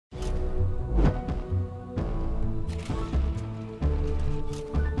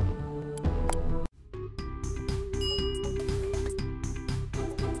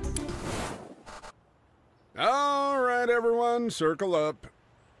everyone, circle up.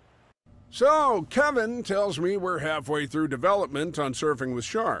 So, Kevin tells me we're halfway through development on Surfing with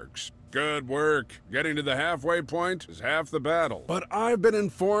Sharks. Good work. Getting to the halfway point is half the battle. But I've been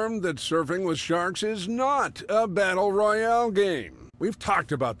informed that Surfing with Sharks is not a battle royale game. We've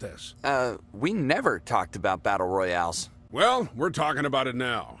talked about this. We never talked about battle royales. Well, we're talking about it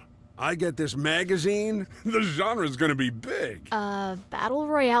now. I get this magazine, the genre's gonna be big. Battle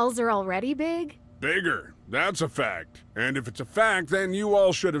royales are already big? Bigger. That's a fact. And if it's a fact, then you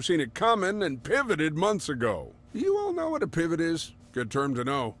all should have seen it coming and pivoted months ago. You all know what a pivot is? Good term to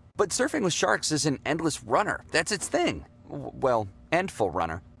know. But Surfing with Sharks is an endless runner. That's its thing. Well, endful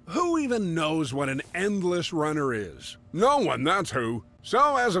runner. Who even knows what an endless runner is? No one, that's who.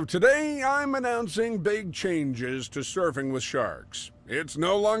 So as of today, I'm announcing big changes to Surfing with Sharks. It's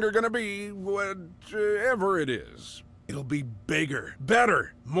no longer gonna be whatever it is. It'll be bigger,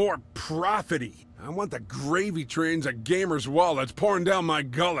 better, more profity. I want the gravy trains of gamers' wallets pouring down my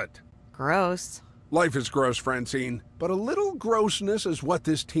gullet. Gross. Life is gross, Francine, but a little grossness is what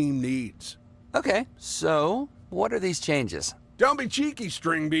this team needs. Okay, so what are these changes? Don't be cheeky,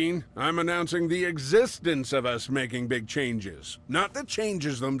 String Bean. I'm announcing the existence of us making big changes, not the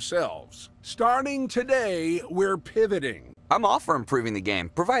changes themselves. Starting today, we're pivoting. I'm all for improving the game,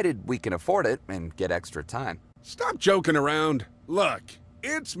 provided we can afford it and get extra time. Stop joking around. Look,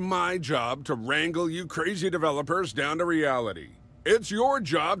 it's my job to wrangle you crazy developers down to reality. It's your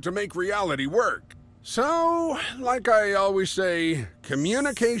job to make reality work. So, like I always say,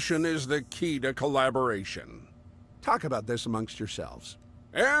 communication is the key to collaboration. Talk about this amongst yourselves.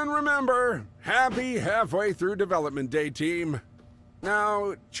 And remember, happy halfway through development day, team.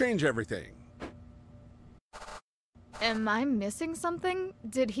 Now, change everything. Am I missing something?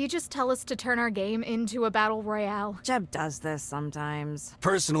 Did he just tell us to turn our game into a battle royale? Jeb does this sometimes.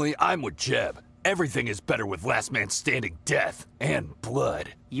 Personally, I'm with Jeb. Everything is better with last man standing death and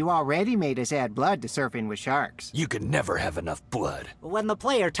blood. You already made us add blood to Surfing with Sharks. You can never have enough blood. When the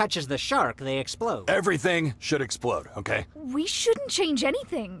player touches the shark, they explode. Everything should explode, okay? We shouldn't change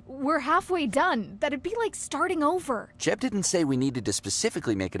anything. We're halfway done. That'd be like starting over. Jeb didn't say we needed to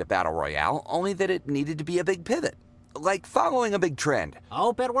specifically make it a battle royale, only that it needed to be a big pivot. Like following a big trend.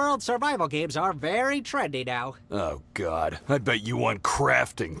 Open world survival games are very trendy now. Oh God, I bet you want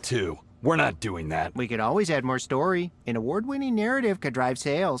crafting too. We're not doing that. We could always add more story. An award-winning narrative could drive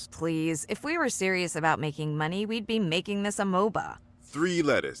sales. Please, if we were serious about making money, we'd be making this a MOBA. 3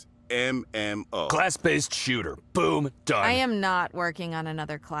 letters. MMO. Class-based shooter. Boom, done. I am not working on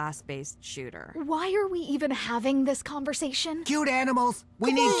another class-based shooter. Why are we even having this conversation? Cute animals.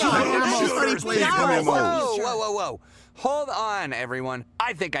 We need cute animals. Shooters need MMOs. Whoa. Hold on, everyone.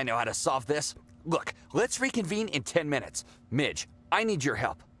 I think I know how to solve this. Look, let's reconvene in 10 minutes. Midge, I need your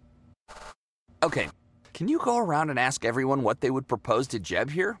help. Okay, can you go around and ask everyone what they would propose to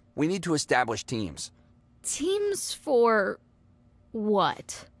Jeb here? We need to establish teams. Teams for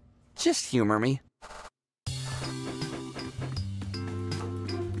what? Just humor me.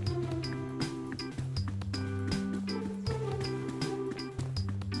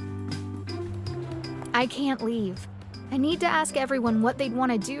 I can't leave. I need to ask everyone what they'd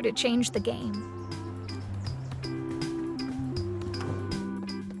want to do to change the game.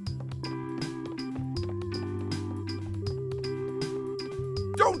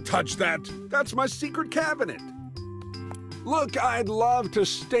 Don't touch that! That's my secret cabinet! Look, I'd love to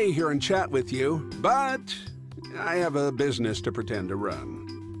stay here and chat with you, but I have a business to pretend to run.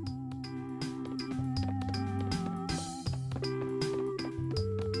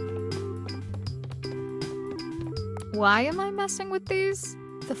 Why am I messing with these?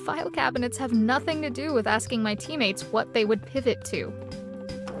 The file cabinets have nothing to do with asking my teammates what they would pivot to.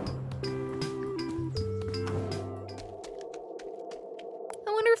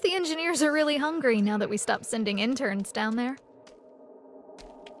 I wonder if the engineers are really hungry now that we stopped sending interns down there.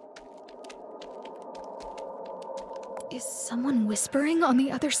 Is someone whispering on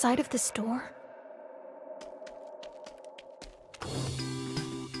the other side of this door?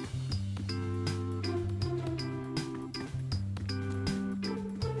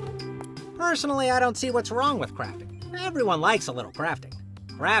 Personally, I don't see what's wrong with crafting. Everyone likes a little crafting.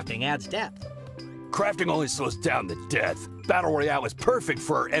 Crafting adds depth. Crafting only slows down the death. Battle Royale is perfect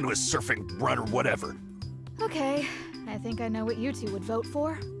for endless surfing run or whatever. Okay, I think I know what you two would vote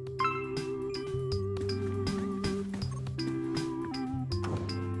for.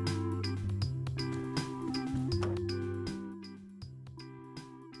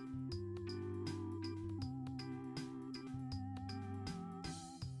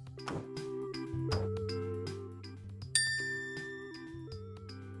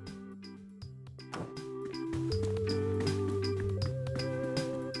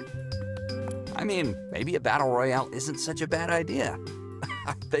 I mean, maybe a battle royale isn't such a bad idea.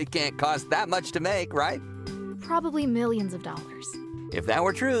 They can't cost that much to make, right? Probably millions of dollars. If that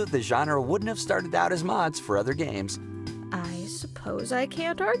were true, the genre wouldn't have started out as mods for other games. I suppose I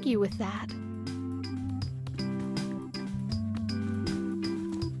can't argue with that.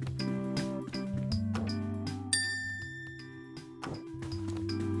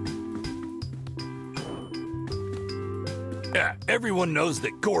 Yeah, everyone knows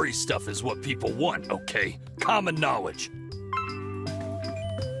that gory stuff is what people want, okay? Common knowledge.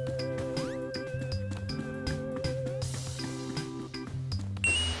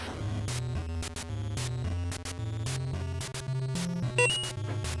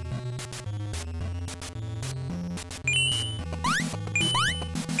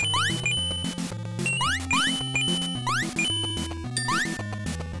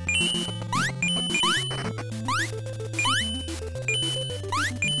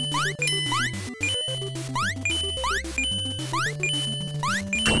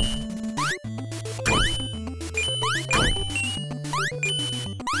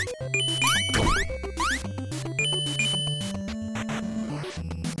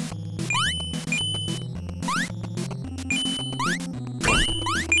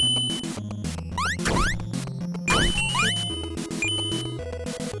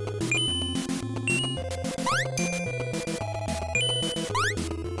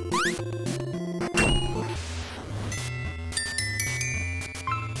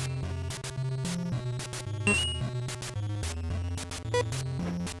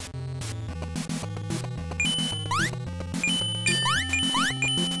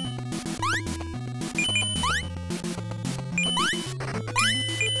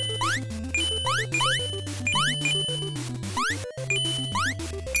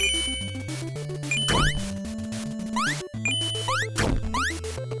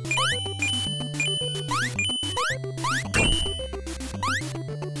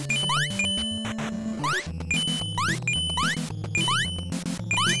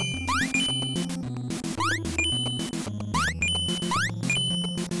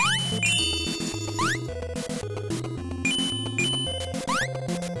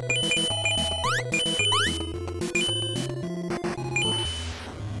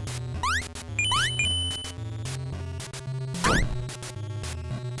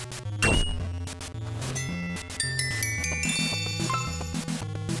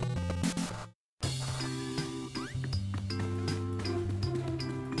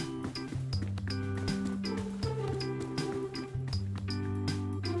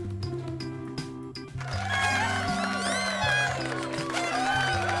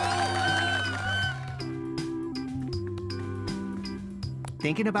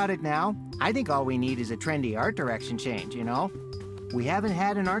 Thinking about it now, I think all we need is a trendy art direction change, you know? We haven't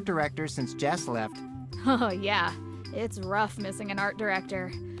had an art director since Jess left. Oh, yeah. It's rough missing an art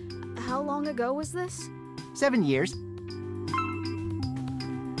director. How long ago was this? 7 years.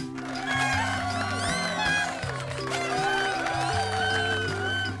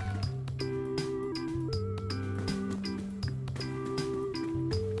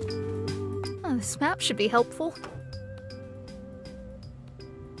 Oh, this map should be helpful.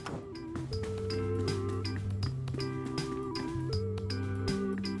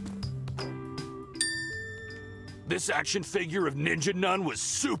 This action figure of Ninja Nun was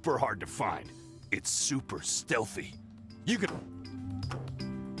super hard to find. It's super stealthy. You can...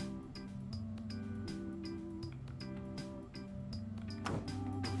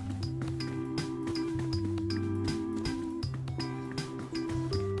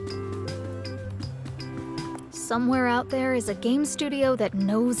 Somewhere out there is a game studio that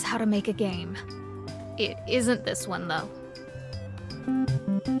knows how to make a game. It isn't this one, though.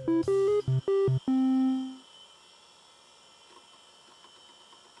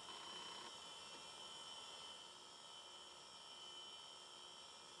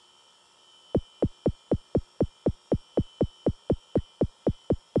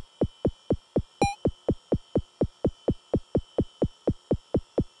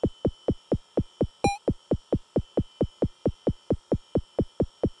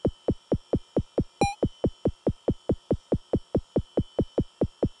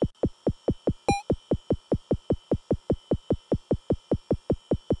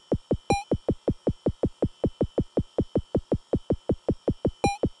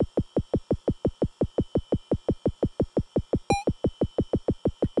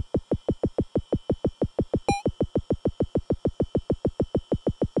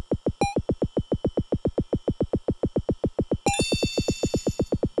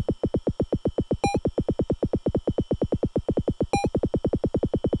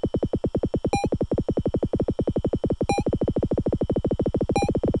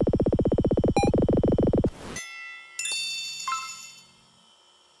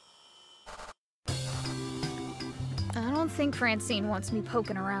 Francine wants me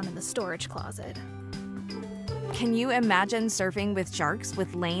poking around in the storage closet. Can you imagine surfing with sharks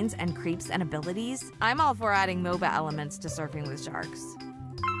with lanes and creeps and abilities? I'm all for adding MOBA elements to surfing with sharks.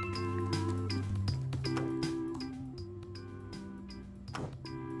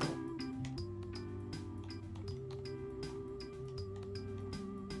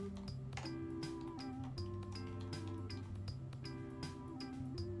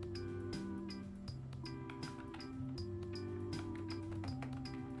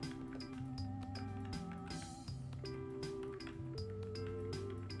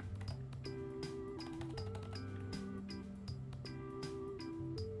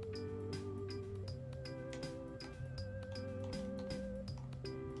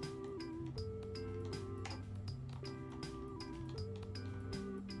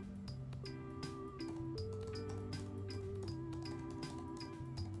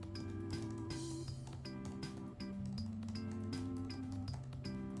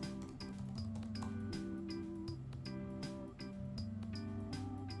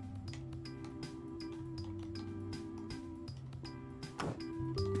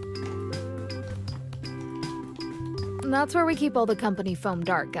 That's where we keep all the company foam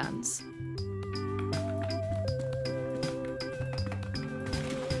dart guns.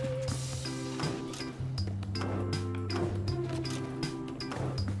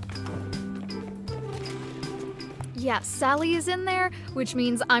 Yeah, Sally is in there, which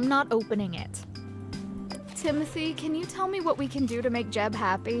means I'm not opening it. Timothy, can you tell me what we can do to make Jeb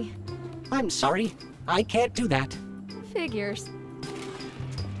happy? I'm sorry. I can't do that. Figures.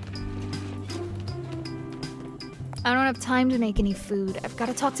 I don't have time to make any food. I've got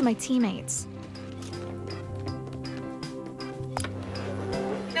to talk to my teammates.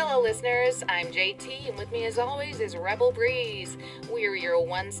 Hello, listeners. I'm JT, and with me, as always, is Rebel Breeze. We're your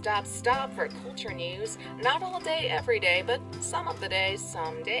one-stop stop for culture news. Not all day, every day, but some of the days,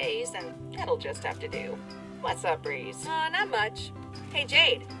 some days, and it'll just have to do. What's up, Breeze? Not much. Hey,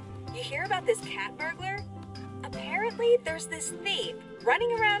 Jade, you hear about this cat burglar? Apparently, there's this thief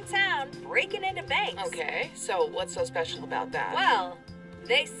running around town breaking into banks. Okay, so what's so special about that? Well,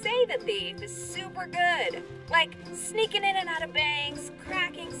 they say the thief is super good. Like, sneaking in and out of banks,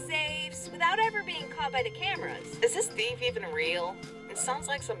 cracking safes, without ever being caught by the cameras. Is this thief even real? It sounds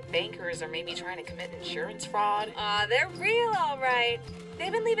like some bankers are maybe trying to commit insurance fraud. They're real, all right.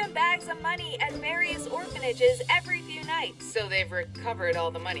 They've been leaving bags of money at various orphanages every few nights. So they've recovered all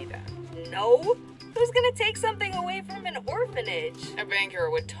the money then? No. Who's gonna take something away from an orphanage? A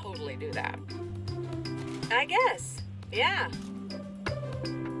banker would totally do that. I guess. Yeah.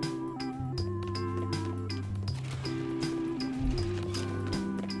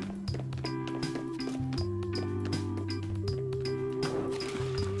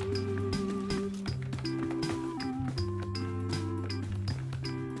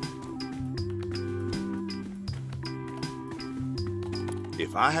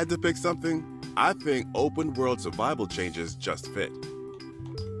 If I had to pick something, I think open world survival changes just fit.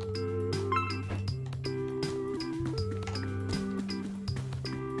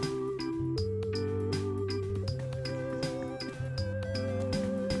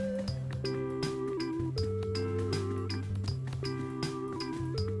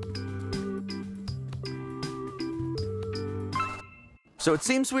 So it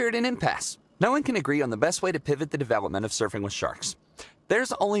seems we're at an impasse. No one can agree on the best way to pivot the development of surfing with sharks.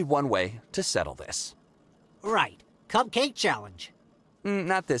 There's only one way to settle this. Right. Cupcake challenge.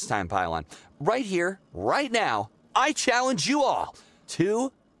 Not this time, Pylon. Right here, right now, I challenge you all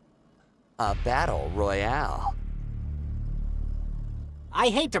to a battle royale. I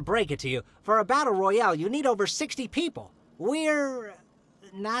hate to break it to you. For a battle royale, you need over 60 people. We're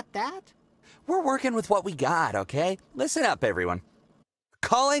not that? We're working with what we got, okay? Listen up, everyone.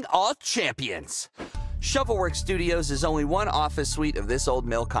 Calling all champions. Shovelworks Studios is only one office suite of this old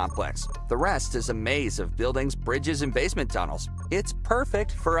mill complex. The rest is a maze of buildings, bridges, and basement tunnels. It's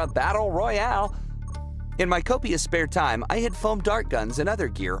perfect for a battle royale. In my copious spare time, I hid foam dart guns and other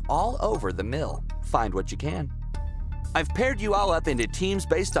gear all over the mill. Find what you can. I've paired you all up into teams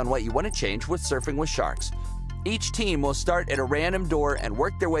based on what you want to change with surfing with sharks. Each team will start at a random door and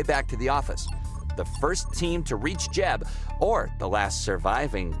work their way back to the office. The first team to reach Jeb, or the last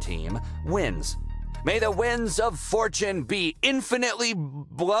surviving team, wins. May the winds of fortune be infinitely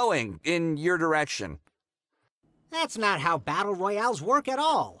blowing in your direction. That's not how battle royales work at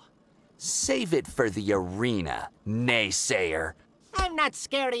all. Save it for the arena, naysayer. I'm not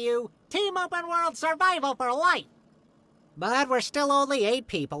scared of you. Team open world survival for life. But we're still only 8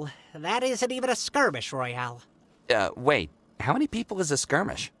 people. That isn't even a skirmish royale. Wait, how many people is a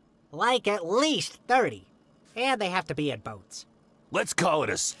skirmish? Like at least 30. And they have to be in boats. Let's call it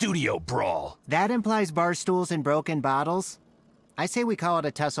a studio brawl. That implies bar stools and broken bottles. I say we call it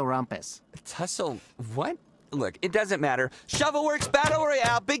a tussle rumpus. Tussle what? Look, it doesn't matter. Shovelworks Battle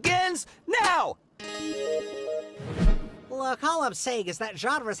Royale begins now! Look, all I'm saying is that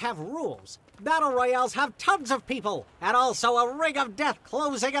genres have rules. Battle royales have tons of people, and also a ring of death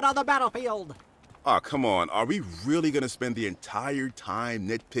closing in on the battlefield. Aw, come on. Are we really gonna spend the entire time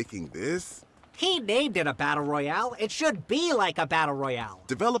nitpicking this? He named it a battle royale. It should be like a battle royale.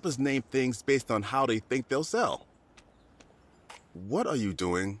 Developers name things based on how they think they'll sell. What are you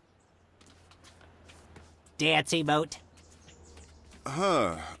doing? Dance emote.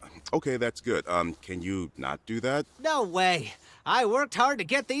 Okay, that's good. Can you not do that? No way. I worked hard to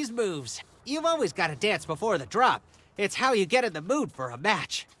get these moves. You've always got to dance before the drop. It's how you get in the mood for a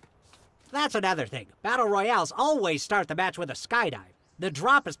match. That's another thing. Battle royales always start the match with a skydive. The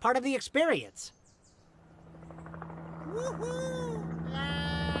drop is part of the experience. Woohoo!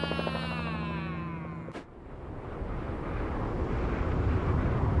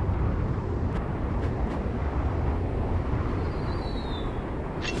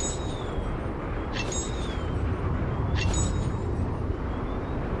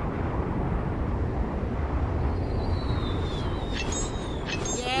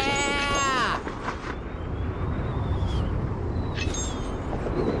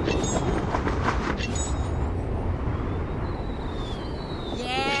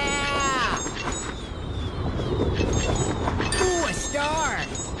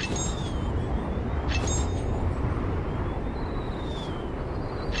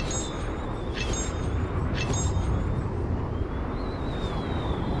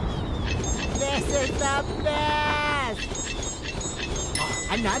 This is the best! Oh,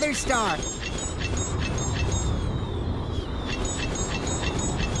 another star!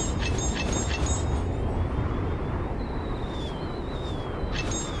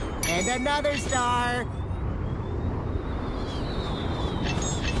 And another star!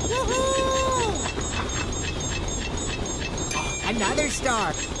 Woohoo! Oh, another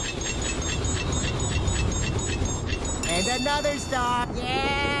star! And another star!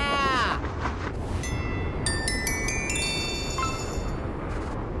 Yeah!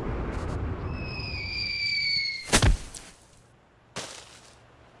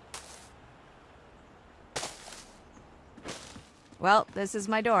 Well, this is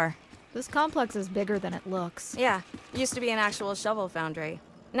my door. This complex is bigger than it looks. Yeah, used to be an actual shovel foundry.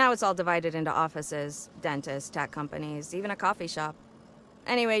 Now it's all divided into offices, dentists, tech companies, even a coffee shop.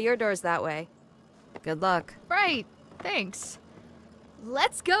 Anyway, your door's that way. Good luck. Right, thanks.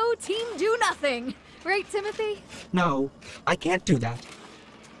 Let's go Team Do Nothing! Right, Timothy? No, I can't do that.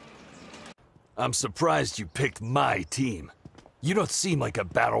 I'm surprised you picked my team. You don't seem like a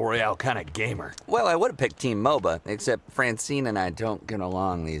battle royale kind of gamer. Well, I would have picked Team MOBA, except Francine and I don't get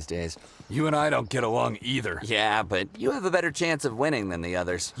along these days. You and I don't get along either. Yeah, but you have a better chance of winning than the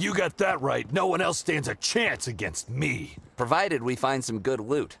others. You got that right. No one else stands a chance against me. Provided we find some good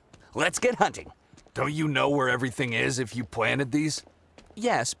loot. Let's get hunting. Don't you know where everything is if you planted these?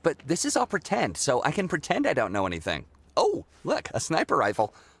 Yes, but this is all pretend, so I can pretend I don't know anything. Oh, look, a sniper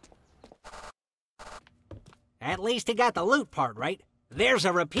rifle. At least he got the loot part right. There's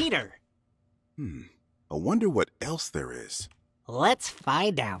a repeater. I wonder what else there is. Let's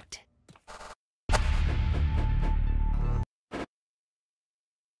find out.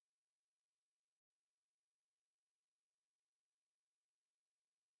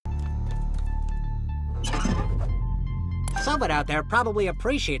 Someone out there probably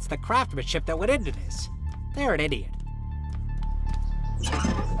appreciates the craftsmanship that went into this. They're an idiot.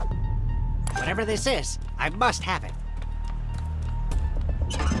 Whatever this is, I must have it.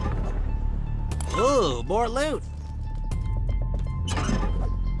 Ooh, more loot.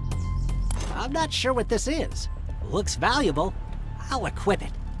 I'm not sure what this is. Looks valuable. I'll equip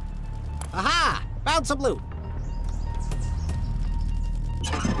it. Aha! Found some loot.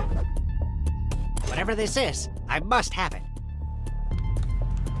 Whatever this is, I must have it.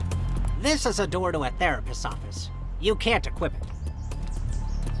 This is a door to a therapist's office. You can't equip it.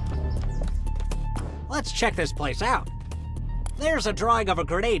 Let's check this place out. There's a drawing of a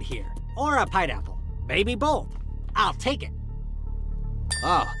grenade here, or a pineapple. Maybe both. I'll take it.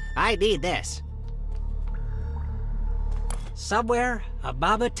 Oh, I need this. Somewhere, a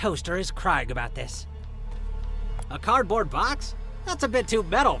mama toaster is crying about this. A cardboard box? That's a bit too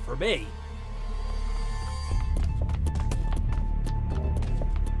metal for me.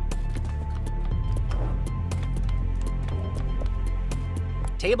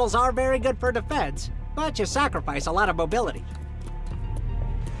 Tables are very good for defense, but you sacrifice a lot of mobility.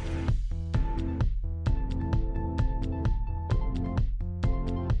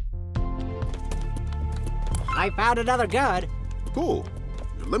 I found another gun. Cool.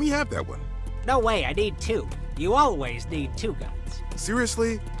 Let me have that one. No way, I need 2. You always need 2 guns.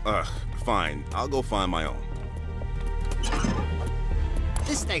 Seriously? Ugh, fine. I'll go find my own.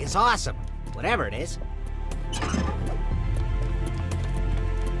 This thing is awesome, whatever it is.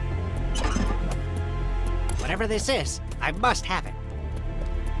 Whatever this is, I must have it.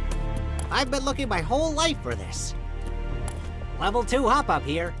 I've been looking my whole life for this. Level 2 hop-up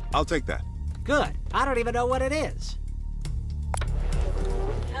here. I'll take that. Good. I don't even know what it is.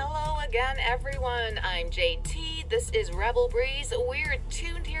 Hello again, everyone. I'm JT. This is Rebel Breeze. We're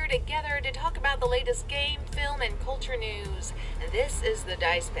tuned here together to talk about the latest game, film, and culture news. This is the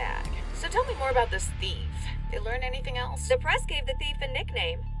Dice Bag. So tell me more about this thief. Did you learn anything else? The press gave the thief a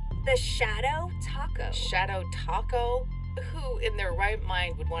nickname. The Shadow Taco. Shadow Taco? Who in their right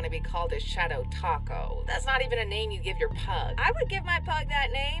mind would want to be called a Shadow Taco? That's not even a name you give your pug. I would give my pug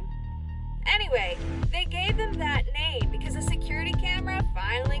that name. Anyway, they gave them that name because a security camera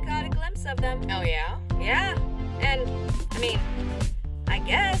finally caught a glimpse of them. Oh yeah? Yeah, and, I mean, I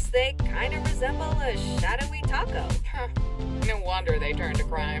guess they kind of resemble a shadowy taco. Huh. No wonder they turned to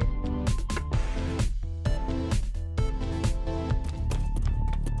crime.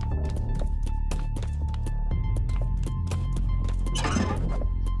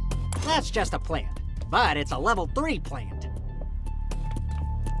 That's just a plant, but it's a level 3 plant.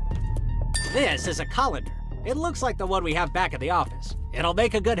 This is a colander. It looks like the one we have back at the office. It'll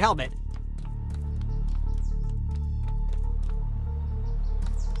make a good helmet.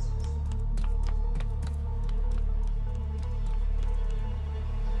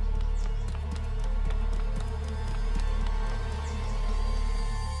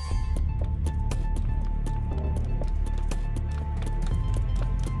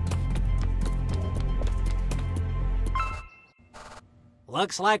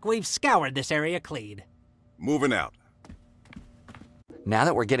 Looks like we've scoured this area clean. Moving out. Now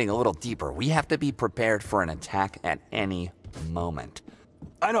that we're getting a little deeper, we have to be prepared for an attack at any moment.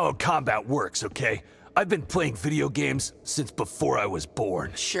 I know how combat works, okay? I've been playing video games since before I was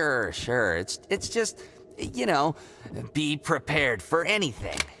born. Sure. It's just, you know, be prepared for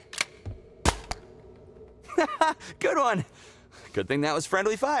anything. Good one. Good thing that was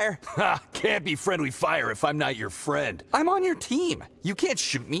friendly fire. Ha! Can't be friendly fire if I'm not your friend. I'm on your team. You can't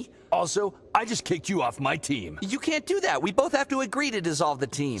shoot me. Also, I just kicked you off my team. You can't do that. We both have to agree to dissolve the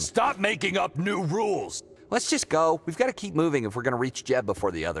team. Stop making up new rules. Let's just go. We've got to keep moving if we're going to reach Jeb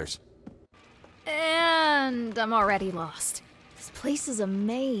before the others. And I'm already lost. This place is a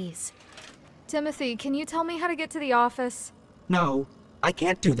maze. Timothy, can you tell me how to get to the office? No, I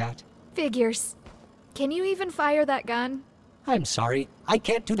can't do that. Figures. Can you even fire that gun? I'm sorry, I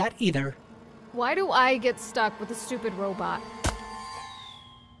can't do that either. Why do I get stuck with a stupid robot?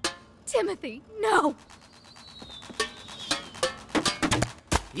 Timothy, no!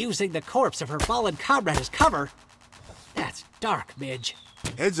 Using the corpse of her fallen comrade as cover? That's dark, Midge.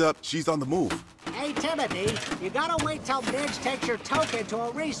 Heads up, she's on the move. Hey, Timothy, you gotta wait till Midge takes your token to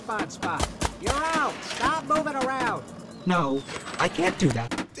a respawn spot. You're out. Stop moving around. No, I can't do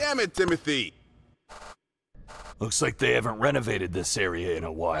that. Damn it, Timothy. Looks like they haven't renovated this area in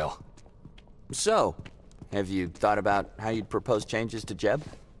a while. So, have you thought about how you'd propose changes to Jeb?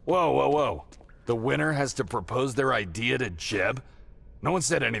 Whoa. The winner has to propose their idea to Jeb? No one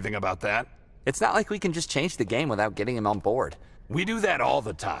said anything about that. It's not like we can just change the game without getting him on board. We do that all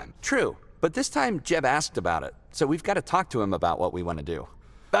the time. True, but this time Jeb asked about it, so we've got to talk to him about what we want to do.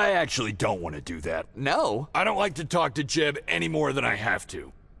 I actually don't want to do that. No? I don't like to talk to Jeb any more than I have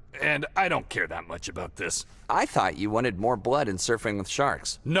to. And I don't care that much about this. I thought you wanted more blood in surfing with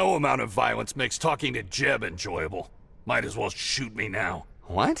sharks. No amount of violence makes talking to Jeb enjoyable. Might as well shoot me now.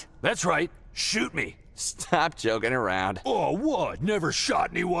 What? That's right, shoot me. Stop joking around. Oh, what? Never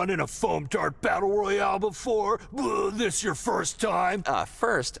shot anyone in a foam dart battle royale before? This your first time?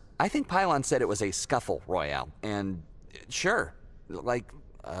 First, I think Pylon said it was a scuffle royale. And sure, like,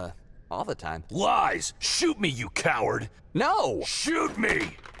 all the time. Lies! Shoot me, you coward! No! Shoot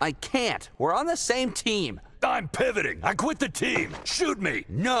me! I can't. We're on the same team. I'm pivoting. I quit the team. Shoot me!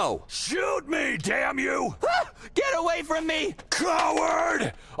 No! Shoot me, damn you! Get away from me!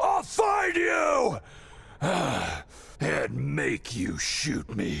 Coward! I'll find you! And make you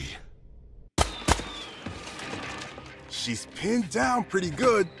shoot me. She's pinned down pretty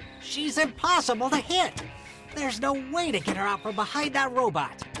good. She's impossible to hit. There's no way to get her out from behind that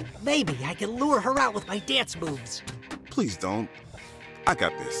robot. Maybe I can lure her out with my dance moves. Please don't. I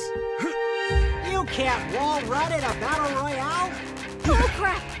got this. You can't wall run in a battle royale? Oh,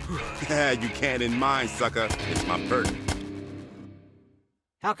 crap! Yeah, you can in mine, sucker. It's my perk.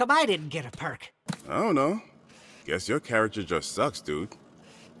 How come I didn't get a perk? I don't know. Guess your character just sucks, dude.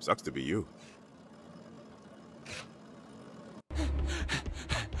 Sucks to be you.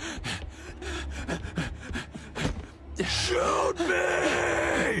 Shoot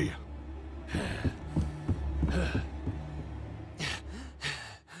me!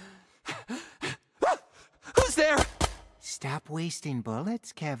 Who's there? Stop wasting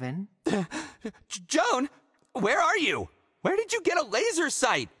bullets, Kevin. Joan, where are you? Where did you get a laser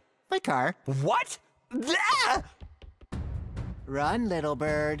sight? My car. What? Ah! Run, little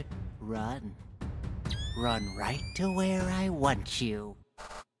bird. Run. Run right to where I want you.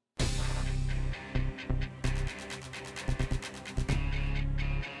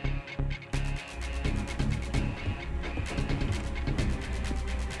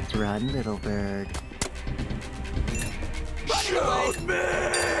 Run, little bird. Shoot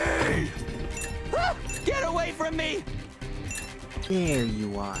me! Ah! Get away from me! There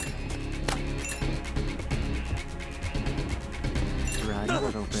you are. Run,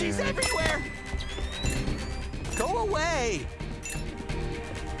 little bird. She's everywhere! Go away!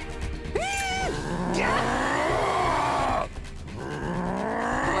 Oh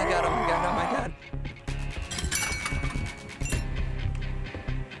my god, oh my god, oh my god.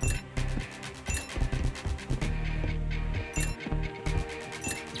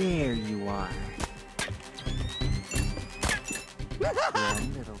 There you are.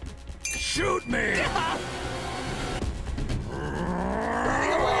 Run, little bird. Shoot me!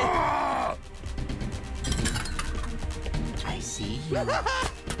 Running away! I see you.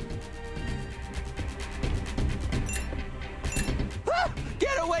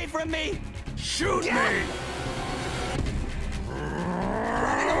 Get away from me! Shoot me!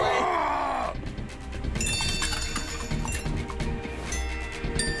 Running away!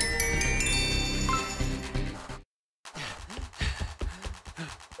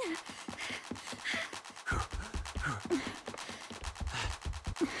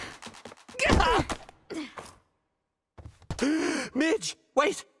 Midge,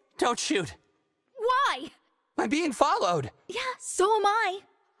 wait! Don't shoot! Why? I'm being followed! Yeah, so am I.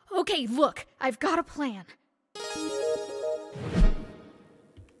 Okay, look, I've got a plan.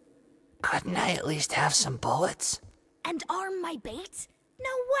 Couldn't I at least have some bullets? And arm my bait? No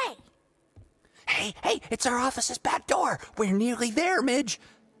way. Hey, it's our office's back door! We're nearly there, Midge!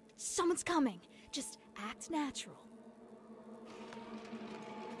 Someone's coming. Just act natural.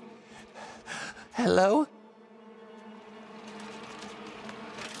 Hello?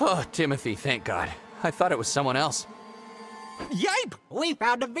 Oh, Timothy, thank God. I thought it was someone else. Yipe! We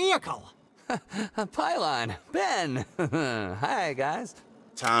found a vehicle! A pylon. Ben. Hi, guys.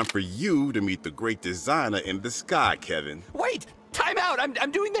 Time for you to meet the great designer in the sky, Kevin. Wait! Time out!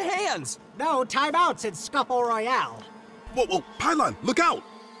 I'm doing the hands! No timeouts in Scuffle Royale. Whoa, whoa, Pylon, look out!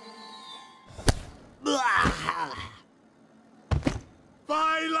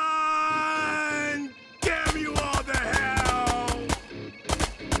 Pylon! Damn you all to hell!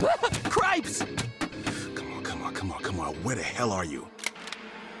 Cripes! Come on. Where the hell are you?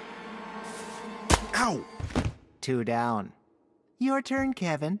 Ow! 2 down. Your turn,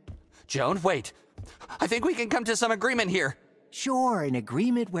 Kevin. Joan, wait. I think we can come to some agreement here. Sure, an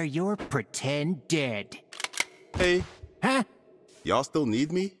agreement where you're pretend dead. Hey, Huh? y'all still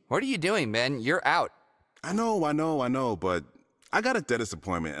need me? What are you doing, Ben? You're out. I know, but I got a dentist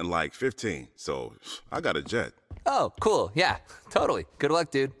appointment in like 15, so I got a jet. Oh, cool. Yeah, totally. Good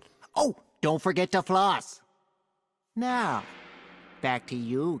luck, dude. Oh, don't forget to floss. Now, back to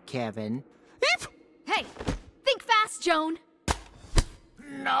you, Kevin. Eep! Hey, think fast, Joan.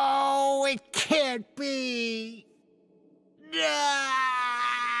 No, it can't be. No!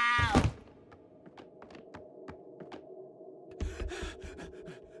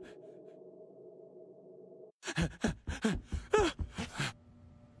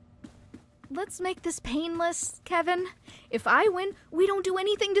 Let's make this painless, Kevin. If I win, we don't do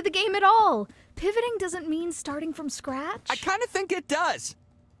anything to the game at all. Pivoting doesn't mean starting from scratch. I kind of think it does.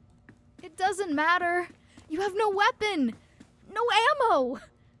 It doesn't matter. You have no weapon, no ammo,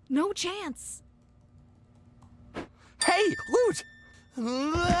 no chance. Hey, loot!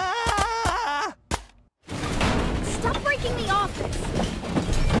 Ah! Stop breaking the office.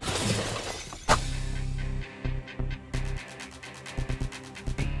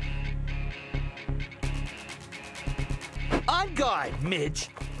 On guard, Midge.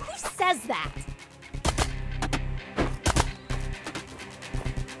 Who says that?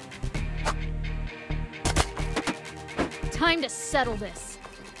 Time to settle this.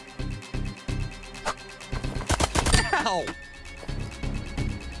 Ow!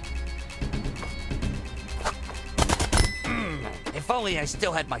 If only I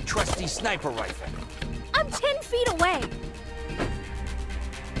still had my trusty sniper rifle. I'm 10 feet away.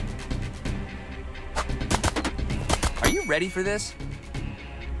 Are you ready for this?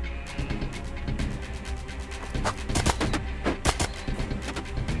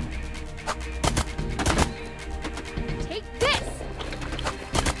 Take this.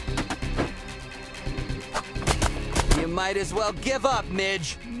 You might as well give up,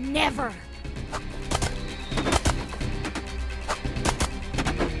 Midge. Never.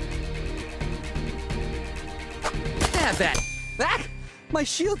 Have that. That? My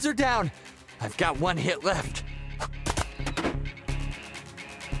shields are down. I've got one hit left.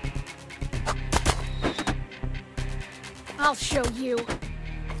 I'll show you.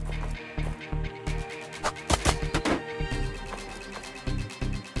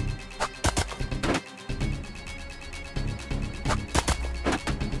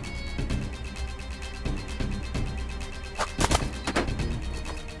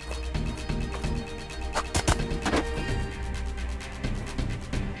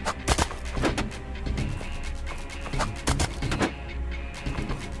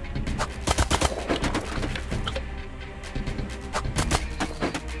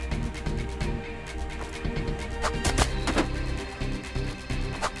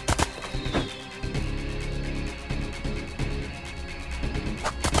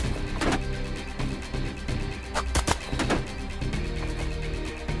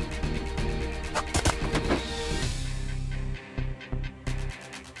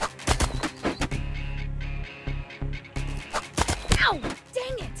 Ow!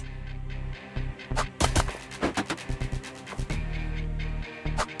 Dang it!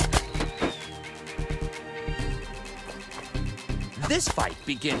 This fight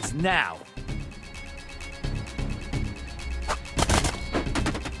begins now.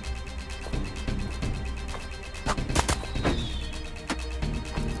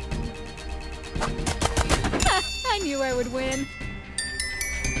 I knew I would win.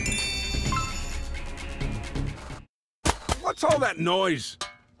 What's all that noise?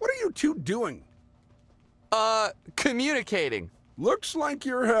 What are you two doing? Communicating. Looks like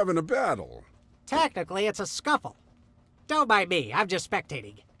you're having a battle. Technically, it's a scuffle. Don't mind me, I'm just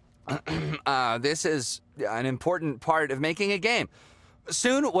spectating. This is an important part of making a game.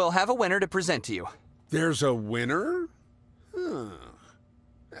 Soon we'll have a winner to present to you. There's a winner? Huh.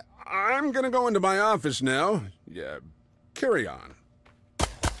 I'm gonna go into my office now. Yeah, carry on.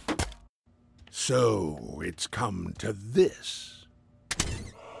 So, it's come to this.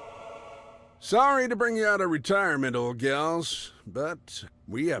 Sorry to bring you out of retirement, old gals, but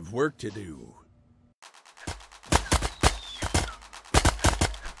we have work to do.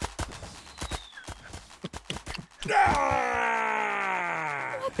 What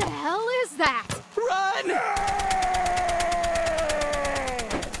the hell is that? Run!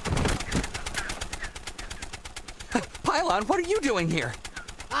 Pylon, what are you doing here?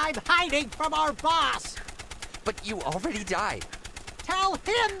 I'm hiding from our boss. But you already died. Tell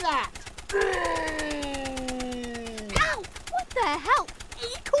him that. Ow! What the hell?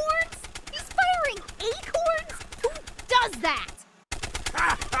 Acorns? He's firing acorns? Who does that?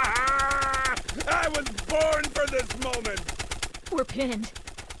 I was born for this moment! We're pinned.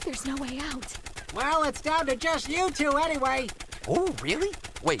 There's no way out. Well, it's down to just you two anyway. Oh, really?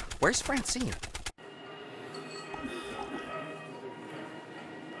 Wait, where's Francine?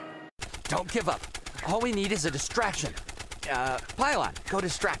 Don't give up. All we need is a distraction. Pylon, go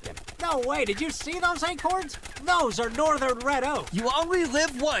distract him. No way, did you see those acorns? Those are northern red oak. You only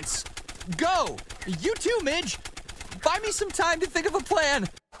live once. Go! You too, Midge. Buy me some time to think of a plan.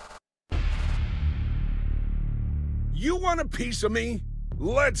 You want a piece of me?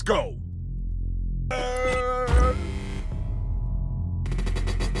 Let's go!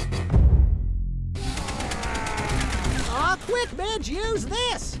 Aw, quick, Midge, use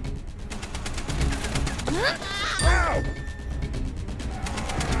this! Ow! Ow!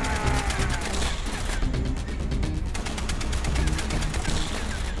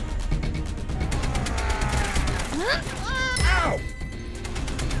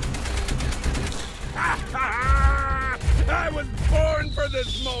 I was born for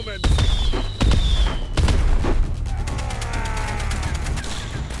this moment!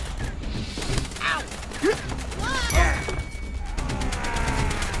 Ow!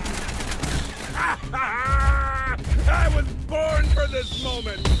 I was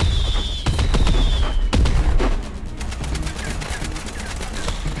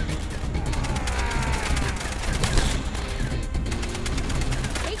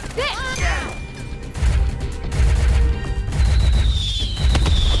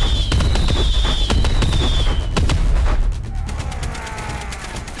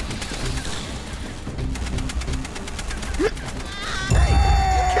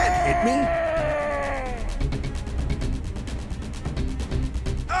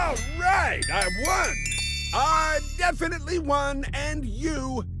definitely won, and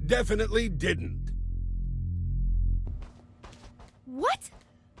you definitely didn't. What?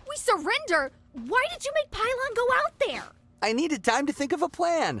 We surrender? Why did you make Pylon go out there? I needed time to think of a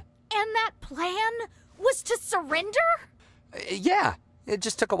plan. And that plan was to surrender? Yeah, it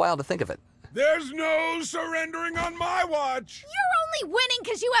just took a while to think of it. There's no surrendering on my watch. You're only winning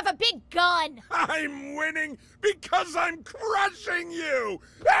because you have a big gun. I'm winning because I'm crushing you.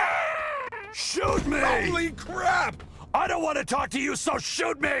 Shoot me! Holy crap! I don't want to talk to you, so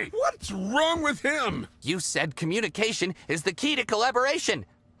shoot me! What's wrong with him? You said communication is the key to collaboration.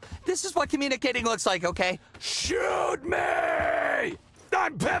 This is what communicating looks like, okay? Shoot me!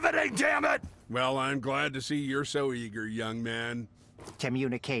 I'm pivoting, damn it! Well, I'm glad to see you're so eager, young man.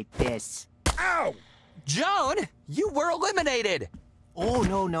 Communicate this. Ow! Joan, you were eliminated. Oh,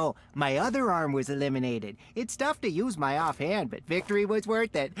 no. My other arm was eliminated. It's tough to use my offhand, but victory was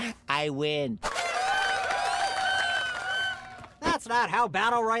worth it. I win. That's not how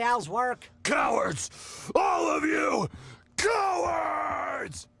battle royales work. Cowards! All of you!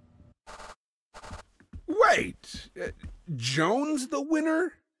 Cowards! Wait, Joan's the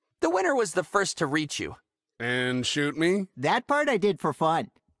winner? The winner was the first to reach you. And shoot me? That part I did for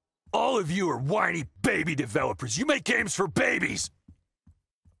fun. All of you are whiny baby developers. You make games for babies.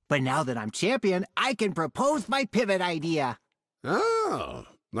 But now that I'm champion, I can propose my pivot idea. Oh,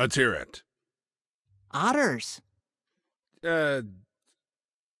 let's hear it. Otters.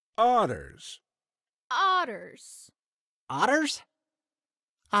 Otters. Otters. Otters?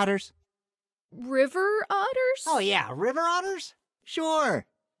 Otters. River otters? Oh, yeah, river otters? Sure.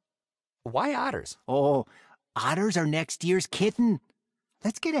 Why otters? Oh, otters are next year's kitten.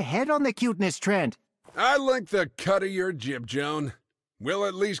 Let's get ahead on the cuteness trend. I like the cut of your jib, Joan. We'll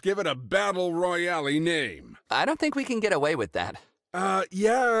at least give it a battle royale name. I don't think we can get away with that.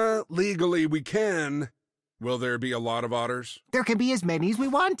 Yeah, legally we can. Will there be a lot of otters? There can be as many as we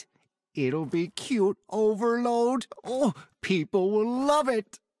want. It'll be cute overload. Oh, people will love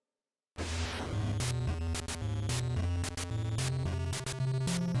it.